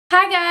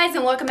Hi guys,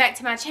 and welcome back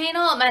to my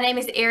channel. My name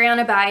is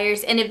Ariyana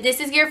Byers, and if this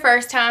is your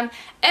first time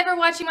ever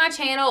watching my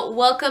channel,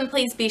 welcome.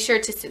 Please be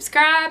sure to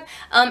subscribe.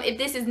 If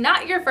this is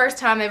not your first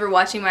time ever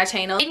watching my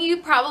channel, then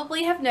you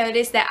probably have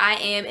noticed that I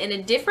am in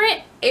a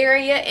different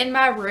area in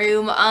my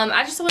room.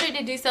 I just wanted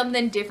to do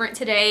something different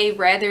today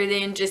rather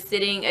than just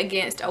sitting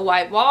against a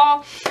white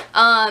wall.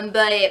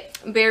 But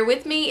bear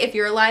with me if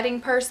you're a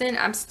lighting person.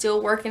 I'm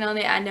still working on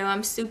it. I know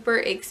I'm super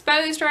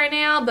exposed right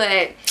now,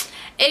 but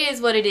it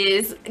is what it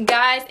is.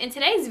 Guys, in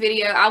today's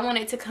video, I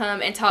wanted to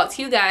come and talk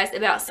to you guys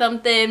about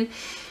something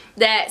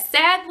that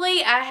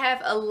sadly I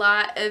have a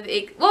lot of,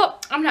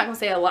 well, I'm not gonna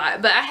say a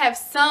lot, but I have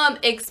some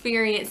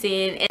experience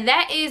in, and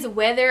that is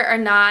whether or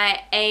not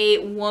a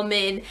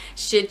woman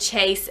should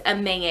chase a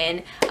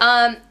man.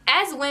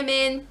 As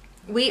women,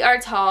 we are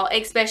taught,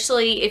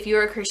 especially if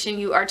you're a Christian,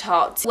 you are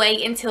taught to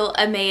wait until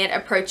a man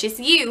approaches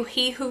you.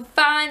 He who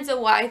finds a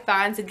wife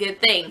finds a good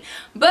thing.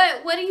 But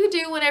what do you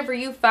do whenever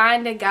you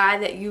find a guy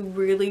that you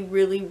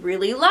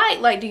really like?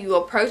 Like, do you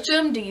approach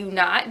him? Do you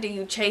not? Do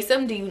you chase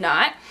him? Do you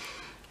not?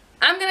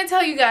 I'm gonna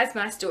tell you guys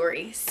my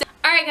story.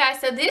 Alright guys,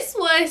 so this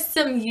was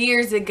some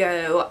years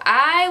ago.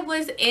 I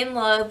was in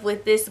love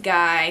with this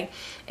guy,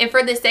 and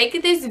for the sake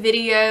of this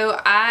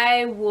video,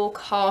 I will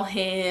call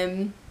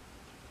him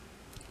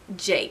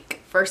Jake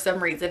for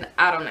some reason.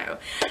 I don't know.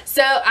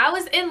 So I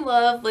was in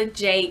love with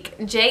Jake.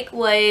 Jake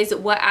was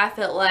what I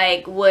felt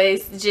like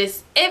was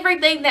just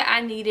everything that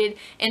I needed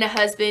in a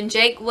husband.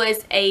 Jake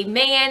was a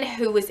man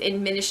who was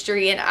in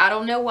ministry, and I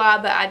don't know why,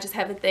 but I just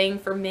have a thing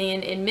for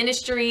men in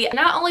ministry.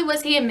 Not only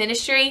was he in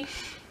ministry,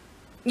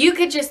 you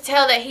could just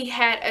tell that he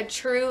had a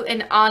true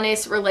and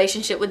honest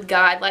relationship with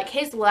God. Like,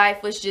 his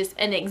life was just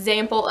an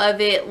example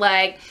of it.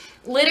 Like,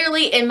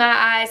 literally in my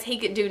eyes, he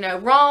could do no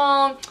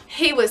wrong.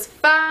 He was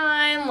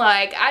fine.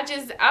 Like,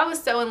 I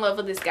was so in love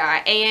with this guy,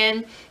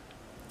 and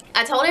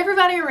I told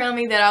everybody around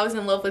me that I was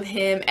in love with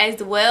him,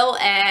 as well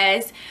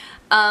as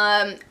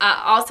I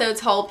also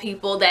told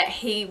people that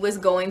he was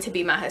going to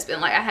be my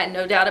husband. Like, I had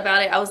no doubt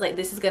about it. I was like,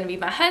 this is going to be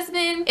my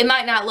husband. It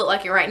might not look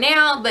like it right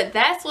now, but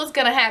that's what's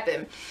going to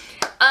happen.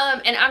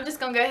 And I'm just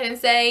going to go ahead and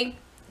say,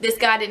 this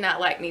guy did not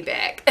like me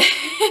back.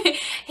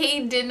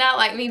 He did not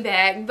like me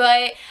back,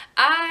 but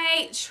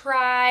I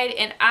tried,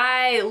 and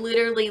I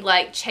literally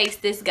like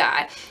chased this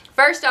guy.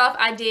 First off,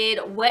 I did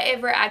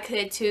whatever I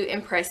could to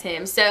impress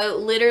him. So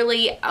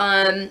literally,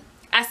 I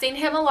seen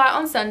him a lot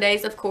on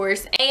Sundays, of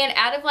course, and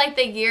out of like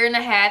the year and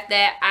a half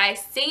that I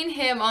seen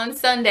him on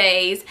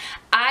Sundays,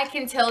 I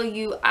can tell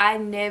you I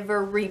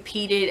never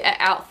repeated an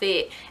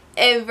outfit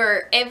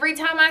ever. Every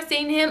time I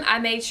seen him, I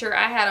made sure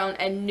I had on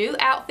a new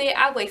outfit.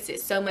 I wasted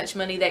so much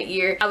money that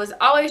year. I was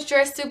always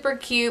dressed super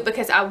cute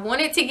because I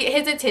wanted to get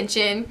his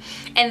attention,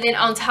 and then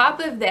on top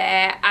of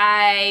that,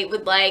 I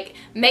would like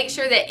make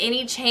sure that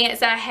any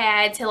chance I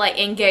had to like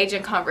engage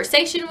in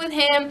conversation with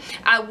him,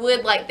 I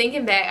would. Like,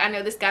 thinking back, I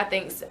know this guy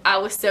thinks I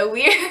was so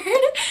weird,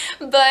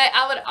 but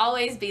I would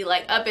always be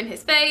like up in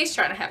his face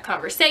trying to have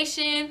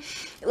conversation.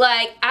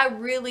 Like, I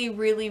really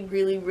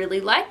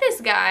like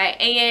this guy,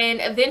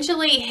 and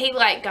eventually he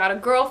like got a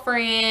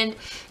girlfriend,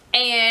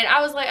 and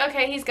I was like,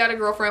 okay, he's got a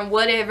girlfriend,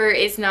 whatever,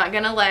 it's not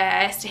gonna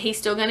last, he's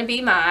still gonna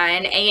be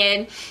mine.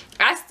 And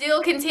I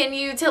still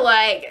continued to,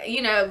 like,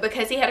 you know,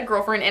 because he had a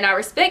girlfriend, and I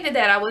respected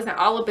that. I wasn't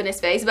all up in his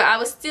face, but I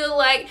was still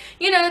like,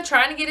 you know,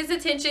 trying to get his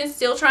attention,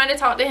 still trying to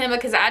talk to him,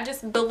 because I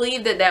just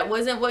believed that that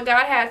wasn't what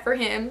God had for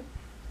him.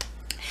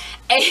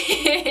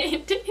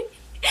 And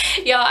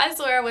y'all, I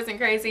swear I wasn't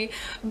crazy,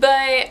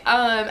 but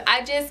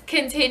I just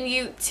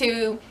continued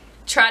to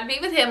try to be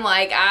with him.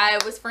 Like, I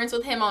was friends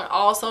with him on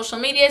all social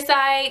media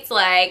sites.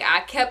 Like,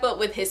 I kept up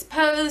with his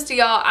posts,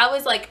 y'all. I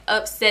was like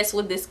obsessed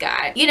with this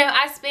guy. You know,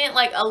 I spent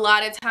like a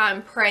lot of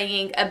time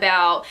praying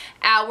about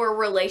our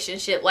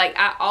relationship. Like,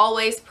 I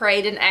always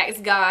prayed and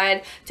asked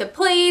God to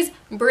please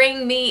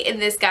bring me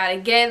and this guy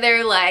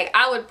together. Like,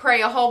 I would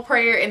pray a whole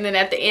prayer, and then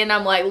at the end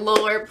I'm like,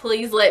 Lord,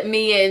 please let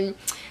me and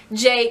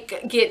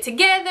Jake get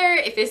together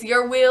if it's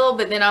your will.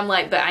 But then I'm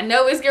like, but I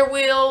know it's your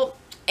will,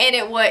 and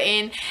it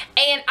wasn't.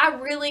 And I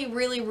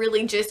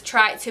really just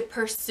tried to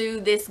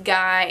pursue this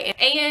guy.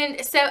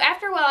 And so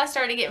after a while, I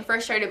started getting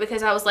frustrated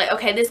because I was like,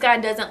 okay, this guy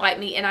doesn't like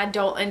me, and I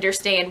don't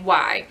understand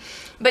why.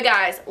 But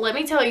guys, let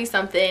me tell you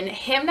something.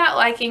 Him not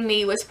liking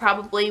me was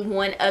probably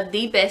one of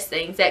the best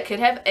things that could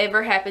have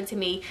ever happened to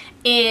me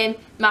in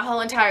my whole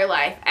entire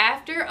life.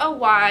 After a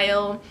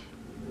while,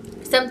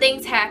 some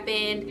things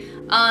happened.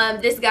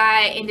 This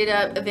guy ended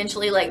up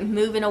eventually like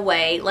moving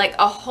away. Like,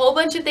 a whole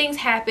bunch of things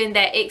happened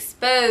that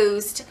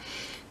exposed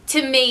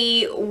to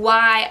me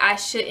why I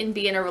shouldn't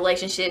be in a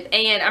relationship.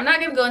 And I'm not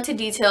going to go into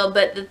detail,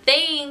 but the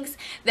things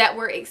that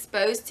were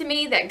exposed to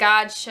me that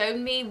God showed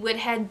me would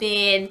have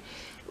been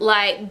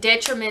like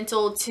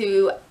detrimental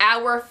to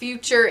our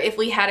future if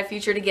we had a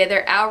future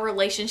together, our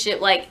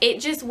relationship. Like, it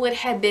just would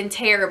have been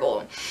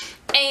terrible.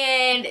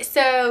 And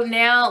so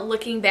now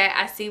looking back,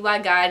 I see why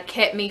God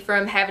kept me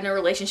from having a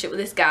relationship with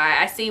this guy.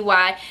 I see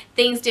why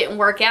things didn't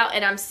work out,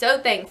 and I'm so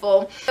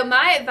thankful. So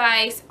my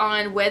advice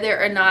on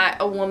whether or not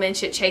a woman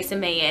should chase a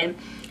man,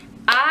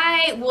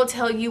 I will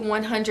tell you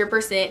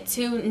 100%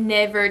 to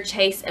never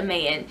chase a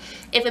man.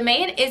 If a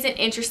man isn't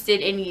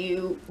interested in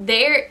you,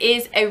 there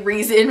is a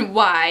reason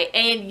why,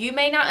 and you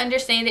may not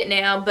understand it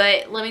now,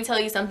 but let me tell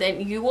you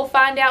something, you will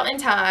find out in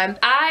time.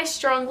 I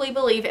strongly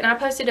believe, and I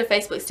posted a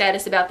Facebook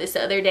status about this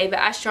the other day, but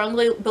I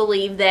strongly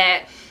believe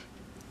that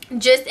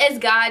just as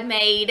God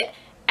made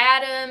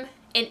Adam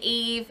and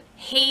Eve,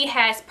 he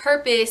has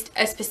purposed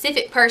a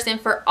specific person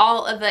for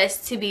all of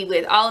us to be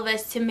with, all of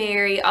us to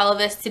marry, all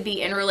of us to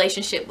be in a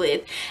relationship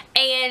with.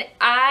 And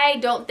I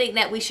don't think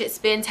that we should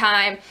spend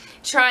time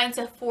trying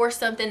to force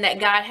something that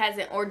God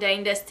hasn't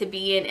ordained us to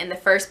be in the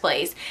first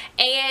place.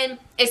 And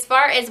as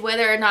far as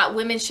whether or not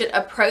women should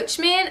approach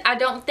men, I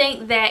don't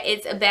think that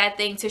it's a bad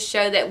thing to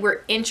show that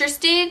we're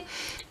interested.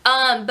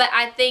 But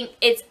I think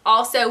it's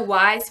also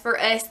wise for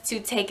us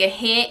to take a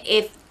hint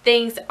if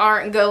things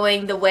aren't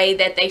going the way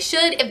that they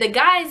should. If the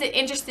guy isn't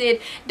interested,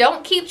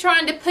 don't keep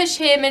trying to push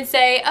him and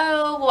say,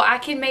 oh, well, I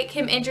can make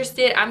him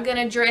interested. I'm going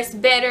to dress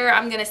better.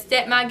 I'm going to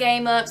step my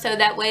game up so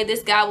that way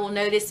this guy will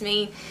notice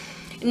me.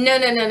 No,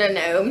 no, no, no,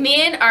 no.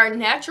 Men are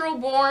natural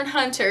born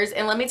hunters,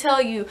 and let me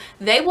tell you,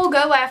 they will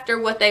go after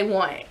what they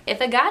want.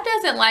 If a guy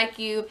doesn't like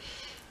you,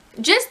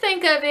 just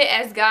think of it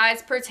as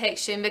God's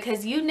protection,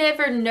 because you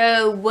never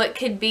know what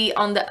could be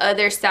on the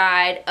other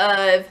side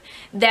of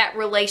that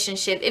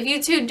relationship. If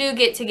you two do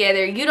get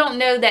together, you don't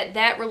know that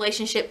that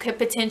relationship could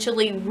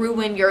potentially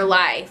ruin your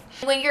life.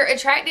 When you're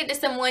attracted to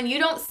someone, you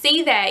don't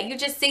see that. You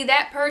just see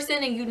that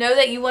person and you know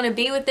that you want to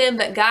be with them,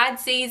 but God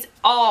sees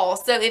all.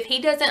 So if he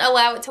doesn't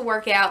allow it to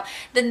work out,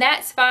 then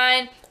that's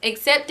fine.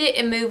 Accept it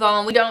and move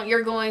on.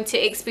 You're going to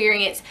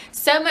experience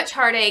so much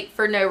heartache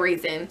for no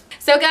reason.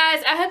 So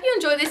guys, I hope you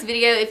enjoyed this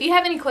video. If you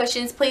have any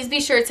questions, please be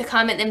sure to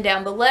comment them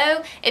down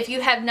below. If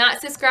you have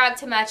not subscribed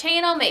to my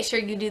channel, make sure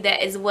you do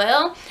that as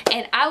well.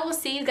 And I will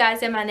see you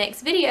guys in my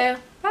next video.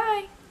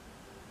 Bye.